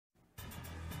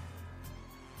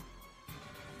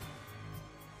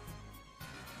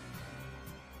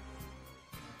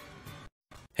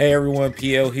Hey everyone,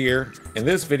 PL here. In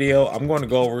this video, I'm going to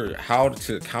go over how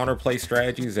to counterplay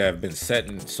strategies that have been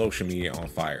setting social media on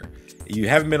fire. If you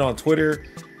haven't been on Twitter,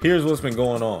 here's what's been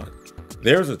going on.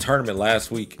 There was a tournament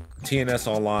last week,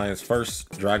 TNS Online's first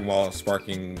Dragon Ball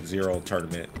Sparking Zero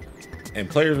tournament, and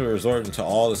players were resorting to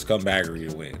all the scumbaggery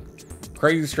to win.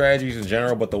 Crazy strategies in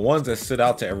general, but the ones that stood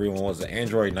out to everyone was the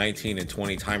Android 19 and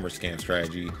 20 timer scam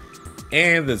strategy,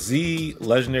 and the Z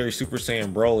legendary Super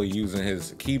Saiyan Broly using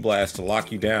his Ki Blast to lock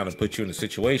you down and put you in a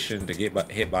situation to get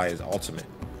hit by his ultimate.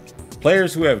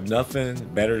 Players who have nothing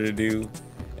better to do,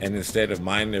 and instead of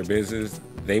minding their business,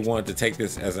 they wanted to take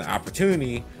this as an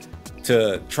opportunity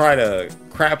to try to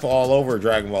crap all over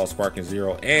Dragon Ball Sparking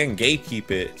Zero and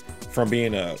gatekeep it from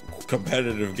being a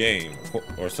competitive game,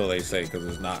 or so they say, because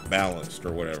it's not balanced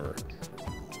or whatever.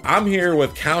 I'm here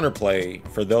with counterplay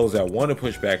for those that want to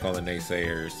push back on the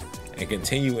naysayers and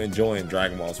continue enjoying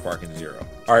Dragon Ball Sparking Zero.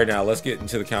 All right, now let's get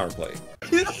into the counterplay.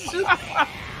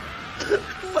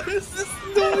 What is this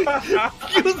noise?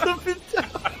 Feels up and down.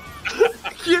 I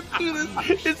can't feel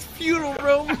this. It's futile,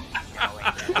 bro.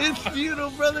 It's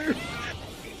futile, brother.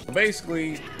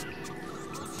 Basically,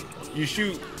 you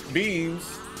shoot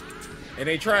beams and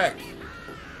they track.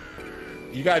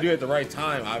 You gotta do it at the right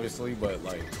time, obviously, but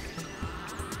like,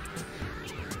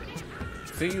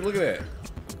 see, look at that.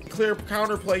 Clear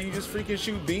counterplay. You just freaking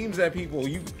shoot beams at people.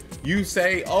 You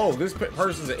say, oh, this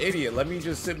person's an idiot, let me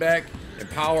just sit back and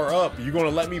power up. You're gonna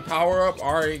let me power up?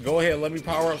 All right, go ahead, let me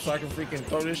power up so I can freaking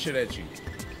throw this shit at you.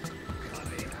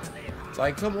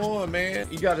 Like, come on, man.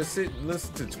 You gotta sit and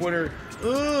listen to Twitter.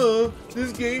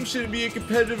 This game shouldn't be a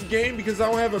competitive game because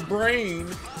I don't have a brain.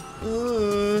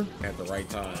 At the right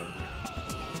time.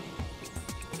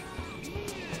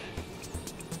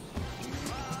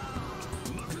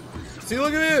 See,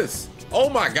 look at this. Oh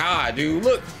my god, dude,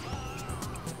 look.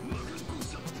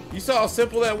 You saw how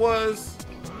simple that was?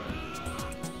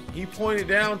 He pointed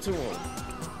down to him,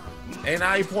 and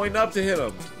now he pointing up to hit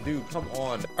him. Dude, come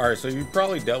on. All right, so you've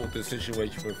probably dealt with this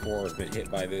situation before, been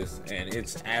hit by this, and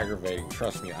it's aggravating.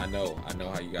 Trust me, I know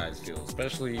how you guys feel,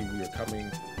 especially if you're coming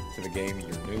to the game and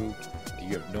you're new, and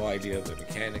you have no idea of the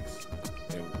mechanics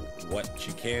and what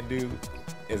you can do.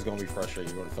 Is going to be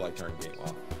frustrating. You're going to feel like turning the game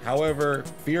off. However,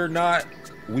 fear not,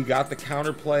 we got the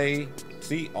counterplay.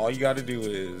 See, all you got to do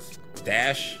is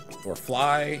dash or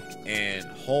fly and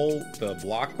hold the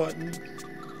block button,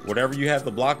 whatever you have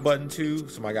the block button to.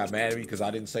 Somebody got mad at me because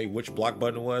I didn't say which block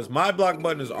button it was. My block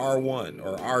button is R1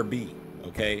 or RB.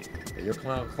 Okay, if you're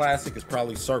playing classic, it's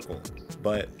probably circle,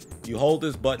 but you hold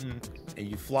this button and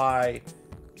you fly,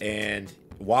 and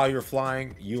while you're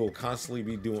flying, you will constantly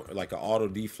be doing like an auto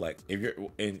deflect. If you're,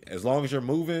 and as long as you're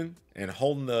moving and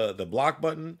holding the block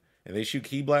button and they shoot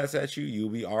Ki Blasts at you, you'll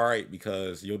be all right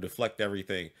because you'll deflect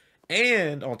everything.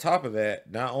 And on top of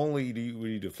that, not only do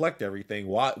you deflect everything,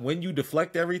 when you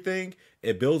deflect everything,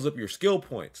 it builds up your skill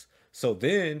points. So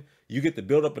then you get to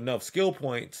build up enough skill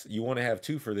points. You want to have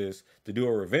 2 for this to do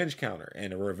a revenge counter,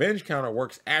 and a revenge counter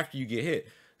works after you get hit.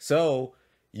 So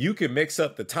you can mix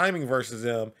up the timing versus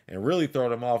them and really throw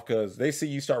them off, because they see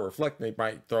you start reflecting, they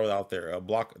might throw out their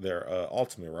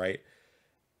ultimate, right?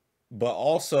 But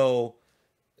also,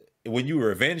 when you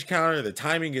revenge counter, the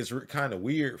timing is kind of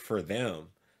weird for them.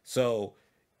 So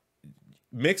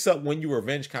mix up when you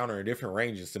revenge counter in different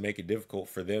ranges to make it difficult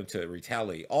for them to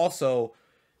retaliate. Also,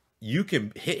 you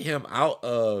can hit him out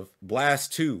of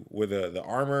Blast 2 with the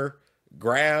armor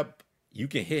grab. You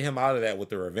can hit him out of that with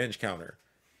the revenge counter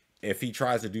if he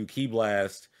tries to do Ki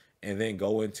Blast and then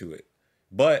go into it.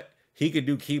 But he could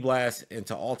do Ki Blast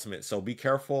into ultimate, so be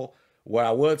careful. What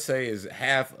I would say is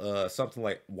have something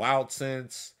like Wild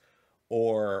Sense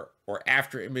or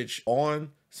After Image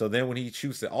on, so then when he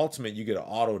shoots the ultimate, you get an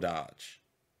auto dodge.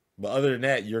 But other than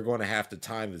that, you're going to have to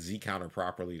time the Z counter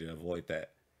properly to avoid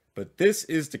that. But this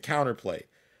is the counterplay.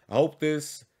 I hope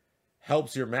this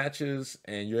helps your matches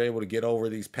and you're able to get over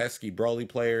these pesky Broly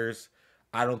players.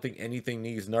 I don't think anything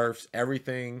needs nerfs.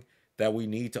 Everything that we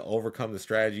need to overcome the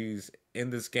strategies in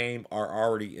this game are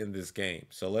already in this game.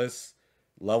 So let's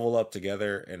level up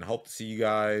together and hope to see you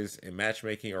guys in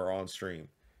matchmaking or on stream.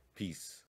 Peace.